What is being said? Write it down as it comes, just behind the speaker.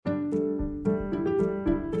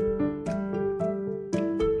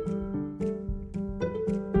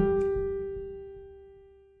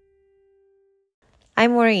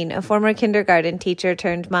I'm Maureen, a former kindergarten teacher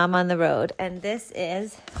turned mom on the road, and this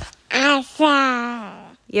is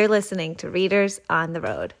Asa. You're listening to Readers on the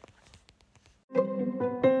Road.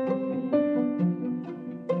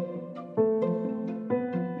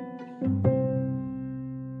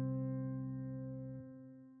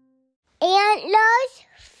 Antlers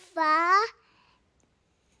Forever.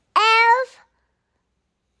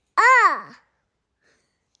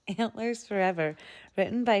 Antlers Forever,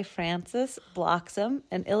 written by Frances Bloxam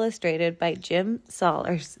and illustrated by Jim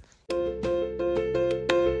Sahlers.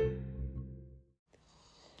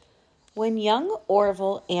 When young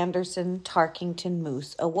Orville Anderson Tarkington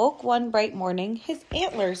Moose awoke one bright morning, his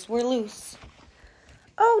antlers were loose.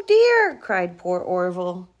 "Oh dear," cried poor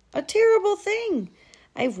Orville, "a terrible thing.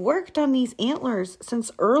 I've worked on these antlers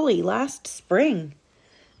since early last spring.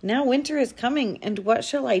 Now winter is coming, and what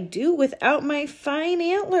shall I do without my fine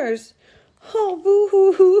antlers? Oh,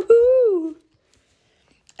 boo-hoo-hoo-hoo!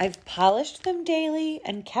 I've polished them daily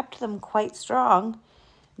and kept them quite strong.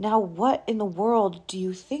 Now what in the world do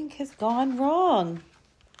you think has gone wrong?"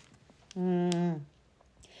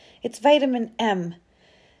 It's vitamin M.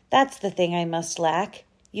 That's the thing I must lack.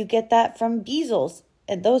 You get that from beezles,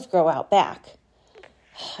 and those grow out back.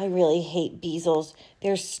 I really hate beezles.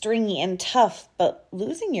 They're stringy and tough, but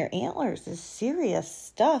losing your antlers is serious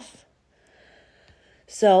stuff.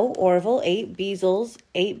 So Orville ate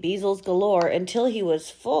beezles galore until he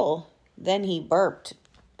was full. Then he burped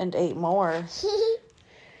and ate more.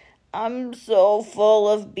 "I'm so full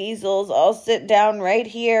of beezles, I'll sit down right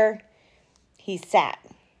here." He sat,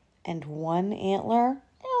 and one antler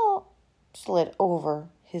slid over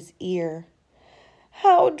his ear.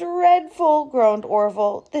 "How dreadful," groaned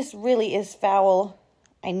Orville. "This really is foul.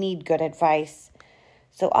 I need good advice,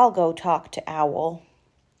 so I'll go talk to Owl."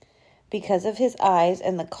 Because of his eyes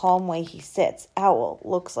and the calm way he sits, Owl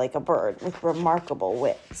looks like a bird with remarkable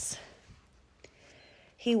wits.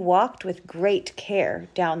 He walked with great care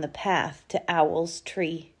down the path to Owl's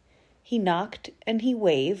tree. He knocked and he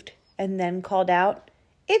waved and then called out,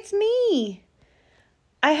 "It's me.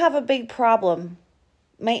 I have a big problem.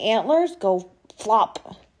 My antlers go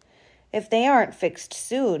flop. If they aren't fixed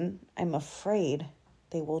soon, I'm afraid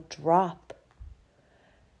they will drop."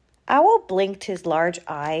 Owl blinked his large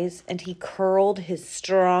eyes and he curled his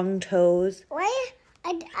strong toes. Why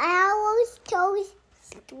are owl's toes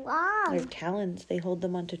strong? They're talons. They hold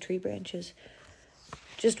them onto tree branches.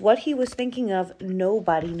 Just what he was thinking of,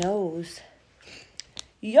 nobody knows.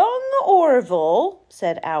 "Young Orville,"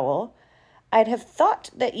 said Owl, "I'd have thought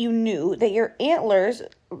that you knew that your antlers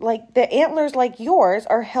like yours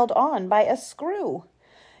are held on by a screw.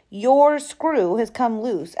 Your screw has come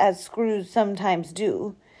loose, as screws sometimes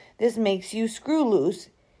do. This makes you screw loose.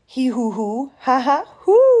 Hee-hoo-hoo,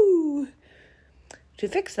 ha-ha-hoo. To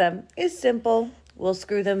fix them is simple. We'll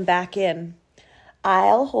screw them back in.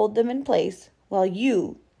 I'll hold them in place while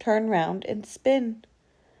you turn round and spin."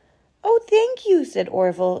 "Oh, thank you," said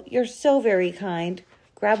Orville. "You're so very kind.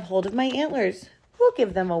 Grab hold of my antlers. We'll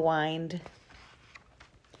give them a wind."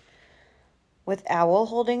 With Owl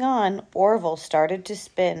holding on, Orville started to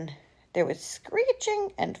spin. There was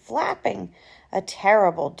screeching and flapping, a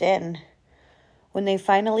terrible din. When they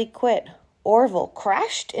finally quit, Orville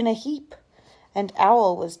crashed in a heap, and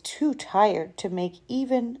Owl was too tired to make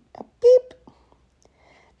even a beep.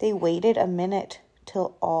 They waited a minute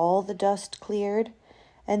till all the dust cleared,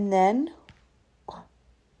 and then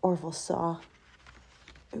Orville saw.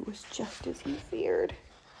 It was just as he feared.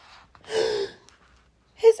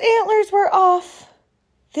 His antlers were off.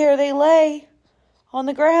 There they lay, on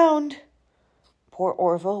the ground. Poor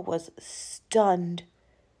Orville was stunned.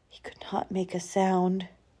 He could not make a sound.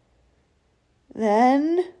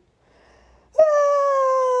 Then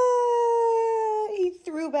he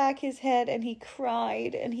threw back his head and he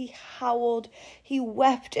cried and he howled. He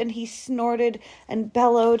wept and he snorted and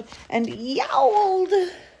bellowed and yowled.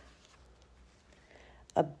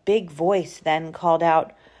 A big voice then called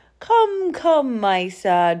out, "Come, come, my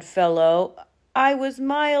sad fellow. I was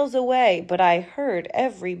miles away, but I heard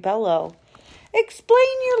every bellow.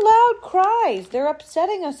 Explain your loud cries. They're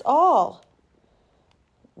upsetting us all."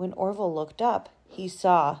 When Orville looked up, he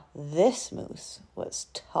saw this moose was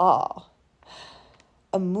tall.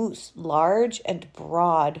 A moose large and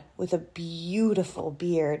broad with a beautiful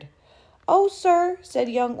beard. "Oh, sir," said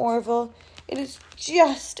young Orville, "it is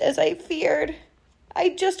just as I feared. I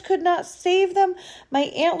just could not save them. My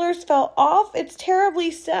antlers fell off. It's terribly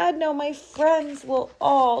sad. Now my friends will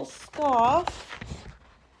all scoff."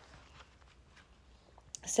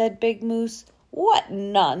 Said Big Moose, "What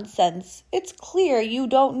nonsense. It's clear you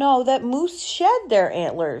don't know that moose shed their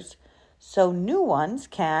antlers, so new ones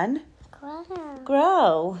can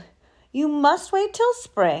Grow. You must wait till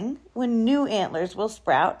spring when new antlers will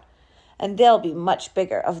sprout, and they'll be much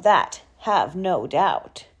bigger, of that have no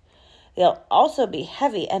doubt. They'll also be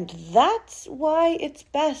heavy, and that's why it's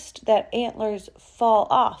best that antlers fall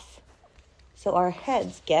off, so our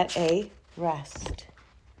heads get a rest.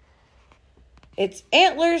 It's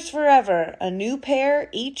antlers forever, a new pair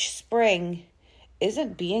each spring.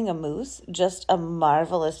 Isn't being a moose just a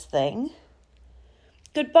marvelous thing?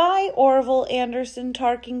 Goodbye, Orville Anderson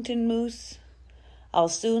Tarkington Moose. I'll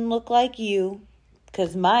soon look like you,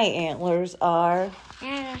 'cause my antlers are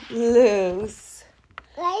loose.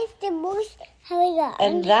 Why is the moose having a...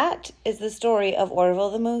 And that is the story of Orville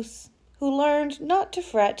the Moose, who learned not to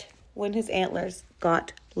fret when his antlers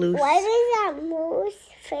got loose. Why does that moose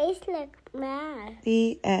face look mad?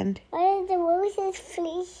 The end. Why does the moose's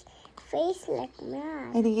face look mad?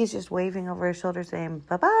 I think he's just waving over his shoulder saying,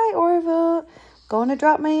 bye-bye, Orville. Going to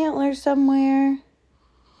drop my antlers somewhere.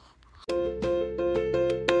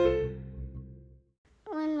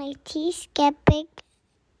 When my teeth get big,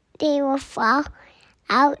 they will fall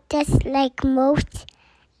out just like most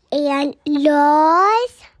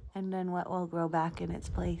antlers. And then what will grow back in its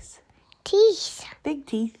place? Teeth. Big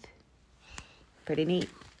teeth. Pretty neat.